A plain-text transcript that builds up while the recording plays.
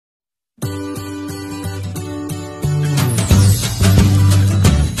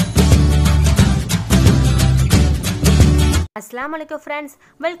Assalamu alaikum friends,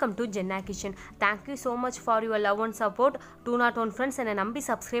 welcome to Jenna Kitchen. Thank you so much for your love and support. 201 friends என்ன நம்பி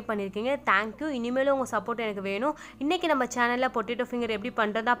subscribe பண்ணிருக்கீங்க. Thank you. இனிமேலும் உங்க support எனக்கு வேணும். இன்னைக்கு நம்ம சேனல்ல பொட்டேட்டோ ஃபிங்கர் எப்படி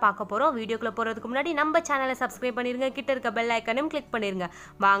பண்றதா பார்க்க போறோம். வீடியோக்குள்ள போறதுக்கு முன்னாடி நம்ம சேனலை subscribe பண்ணிருங்க. கிட்ட இருக்க பெல் ஐகானையும் கிளிக் பண்ணிருங்க.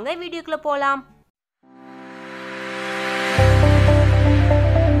 வாங்க வீடியோக்குள்ள போலாம்.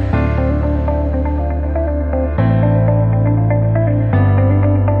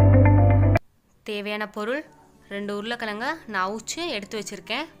 தேவையான பொருள் 2 உருளைக்கிழங்க நான் அவுச்சு எடுத்து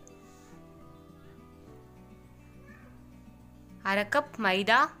வச்சிருக்கேன். 1/2 கப்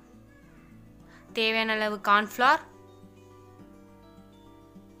மைதா, தேவையான அளவு கார்ன்ஃப்ளவர்,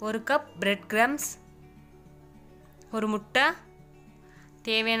 1 கப் பிரெட் கிரம்ஸ், 1 முட்டை,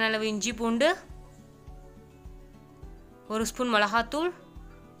 தேவையான அளவு இஞ்சி பூண்டு, 1 ஸ்பூன் மிளகாத்தூள்,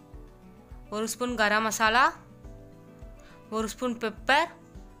 1 spoon garam masala, 1 spoon pepper,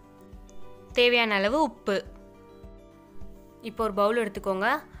 தேவையான அளவு உப்பு. இப்போ ஒரு பவுல் எடுத்துக்கோங்க.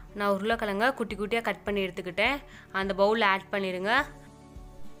 நான் உருளைக்கிழங்க குட்டி குட்டியாக கட் பண்ணி எடுத்துக்கிட்டேன். அந்த பவுலில் ஆட் பண்ணிடுங்க.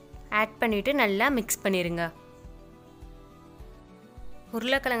 ஆட் பண்ணிவிட்டு நல்லா மிக்ஸ் பண்ணிடுங்க.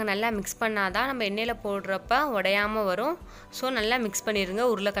 உருளைக்கிழங்கு நல்லா மிக்ஸ் பண்ணாதான் நம்ம எண்ணெயில் போடுறப்ப உடையாமல் வரும். ஸோ நல்லா மிக்ஸ் பண்ணிடுங்க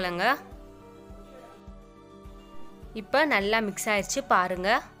உருளைக்கிழங்க. இப்போ நல்லா மிக்ஸ் ஆயிடுச்சு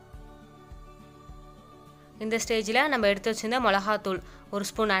பாருங்கள். இந்த ஸ்டேஜில் நம்ம எடுத்து வச்சுருந்த மிளகாத்தூள்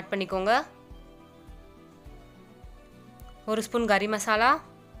 1 ஸ்பூன் ஆட் பண்ணிக்கோங்க. 1 ஸ்பூன் கறி மசாலா,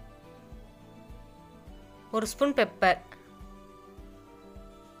 1 ஸ்பூன் பெப்பர்,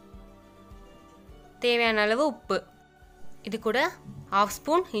 தேவையான அளவு உப்பு. இது கூட 1/2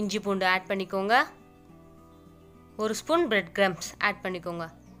 ஸ்பூன் இஞ்சி பூண்டு ஆட் பண்ணிக்கோங்க. 1 ஸ்பூன் பிரெட் கிரம்ஸ் ஆட் பண்ணிக்கோங்க.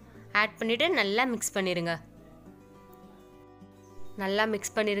 ஆட் பண்ணிவிட்டு நல்லா மிக்ஸ் பண்ணிடுங்க. நல்லா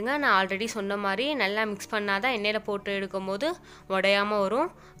மிக்ஸ் பண்ணிடுங்க. நான் ஆல்ரெடி சொன்ன மாதிரி நல்லா மிக்ஸ் பண்ணாதான் எண்ணெயில் போட்டு எடுக்கும் போது உடையாமல் வரும்.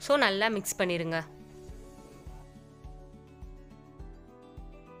 ஸோ நல்லா மிக்ஸ் பண்ணிடுங்க.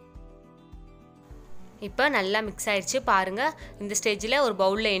 இப்போ நல்லா மிக்ஸ் ஆயிடுச்சு பாருங்கள். இந்த ஸ்டேஜில் ஒரு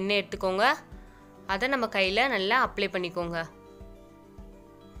பவுலில் எண்ணெய் எடுத்துக்கோங்க. அதை நம்ம கையில் நல்லா அப்ளை பண்ணிக்கோங்க.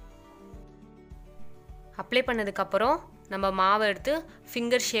 அப்ளை பண்ணதுக்கப்புறம் நம்ம மாவை எடுத்து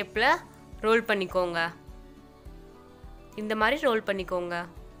ஃபிங்கர் ஷேப்பில் ரோல் பண்ணிக்கோங்க. இந்த மாதிரி ரோல் பண்ணிக்கோங்க.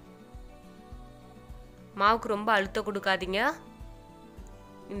 மாவுக்கு ரொம்ப அழுத்தம் கொடுக்காதீங்க.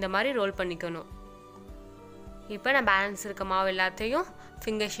 இந்த மாதிரி ரோல் பண்ணிக்கணும். இப்போ நான் பேலன்ஸ் இருக்க மாவு எல்லாத்தையும்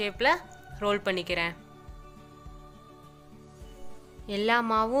ஃபிங்கர் ஷேப்பில் ரோல் பண்ணிக்கிறேன். எல்லா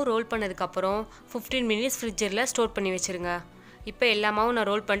மாவும் ரோல் பண்ணதுக்கப்புறம் 15 மினிட்ஸ் ஃப்ரிட்ஜரில் ஸ்டோர் பண்ணி வச்சுருங்க. இப்போ எல்லா மாவும் நான்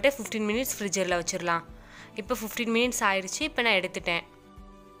ரோல் பண்ணிட்டு 15 மினிட்ஸ் ஃப்ரிட்ஜரில் வச்சிடலாம். இப்போ 15 மினிட்ஸ் ஆயிடுச்சு. இப்போ நான் எடுத்துட்டேன்.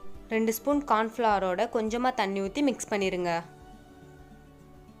 2 ஸ்பூன் கார்ன்ஃப்ளவரோட கொஞ்சமாக தண்ணி ஊற்றி மிக்ஸ் பண்ணிடுங்க.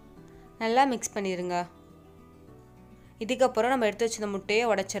 நல்லா மிக்ஸ் பண்ணிடுங்க. இதுக்கப்புறம் நம்ம எடுத்து வச்சிருந்த முட்டையை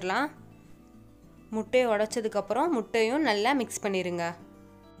உடைச்சிடலாம். முட்டையை உடைச்சதுக்கப்புறம் முட்டையும் நல்லா மிக்ஸ் பண்ணிடுங்க.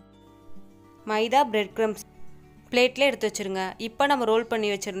 மைதா பிரெட் கிரம்ஸ் பிளேட்டில் எடுத்து வச்சுருங்க. இப்போ நம்ம ரோல் பண்ணி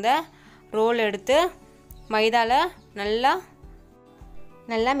வச்சுருந்த ரோல் எடுத்து மைதாவில்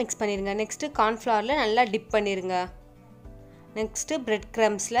நல்லா மிக்ஸ் பண்ணிடுங்க. நெக்ஸ்ட்டு கார்ன்ஃப்ளவரில் நல்லா டிப் பண்ணிடுங்க. நெக்ஸ்ட்டு பிரெட்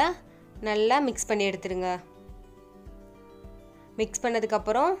கிரம்ஸில் நல்லா மிக்ஸ் பண்ணி எடுத்துடுங்க. மிக்ஸ்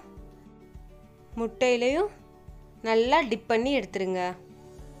பண்ணதுக்கப்புறம் முட்டையிலையும் நல்லா டிப் பண்ணி எடுத்துருங்க.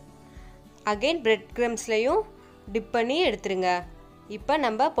 அகெயின் பிரெட் கிரம்ஸ்லையும் டிப் பண்ணி எடுத்துருங்க. இப்போ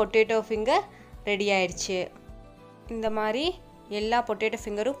நம்ம பொட்டேட்டோ ஃபிங்கர் ரெடி ஆயிடுச்சு. இந்த மாதிரி எல்லா பொட்டேட்டோ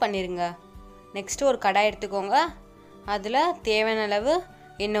ஃபிங்கரும் பண்ணிடுங்க. நெக்ஸ்ட்டு ஒரு கடாய் எடுத்துக்கோங்க. அதில் தேவையான அளவு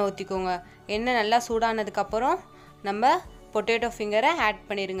எண்ணெய் ஊற்றிக்கோங்க. எண்ணெய் நல்லா சூடானதுக்கப்புறம் நம்ம பொட்டேட்டோ ஃபிங்கரை ஆட்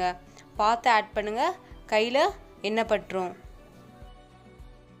பண்ணிடுங்க. பார்த்து ஆட் பண்ணுங்கள். கையில் எண்ணெய் பட்டுரும்.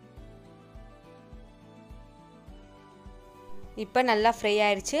 இப்போ நல்லா ஃப்ரை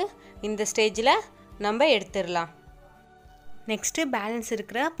ஆயிடுச்சு. இந்த ஸ்டேஜில் நம்ம எடுத்துடலாம். நெக்ஸ்ட்டு பேலன்ஸ்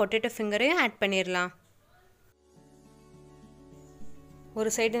இருக்கிற பொட்டேட்டோ ஃபிங்கரையும் ஆட் பண்ணிடலாம். ஒரு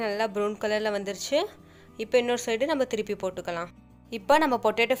சைடு நல்லா ப்ரௌன் கலரில் வந்துருச்சு. இப்போ இன்னொரு சைடு நம்ம திருப்பி போட்டுக்கலாம். இப்போ நம்ம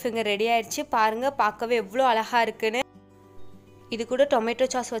பொட்டேட்டோ ஃபிங்கர் ரெடி ஆயிடுச்சு. பாருங்கள், பார்க்கவே எவ்வளோ அழகாக இருக்குன்னு. இது கூட டொமேட்டோ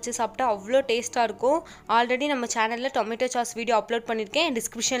சாஸ் வச்சு சாப்பிட்டா அவ்வளோ டேஸ்ட்டாக இருக்கும். ஆல்ரெடி நம்ம சேனலில் டொமேட்டோ சாஸ் வீடியோ அப்லோட் பண்ணியிருக்கேன்.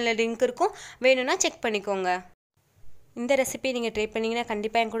 டிஸ்கிரிப்ஷனில் லிங்க் இருக்கும், வேணும்னா செக் பண்ணிக்கோங்க. இந்த ரெசிபி நீங்கள் ட்ரை பண்ணிங்கன்னா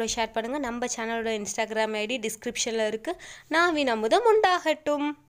கண்டிப்பாக என் கூட ஷேர் பண்ணுங்கள். நம்ம சேனலோட இன்ஸ்டாகிராம் ஐடி டிஸ்கிரிப்ஷனில் இருக்குது. நான் வினமுதம் உண்டாகட்டும்.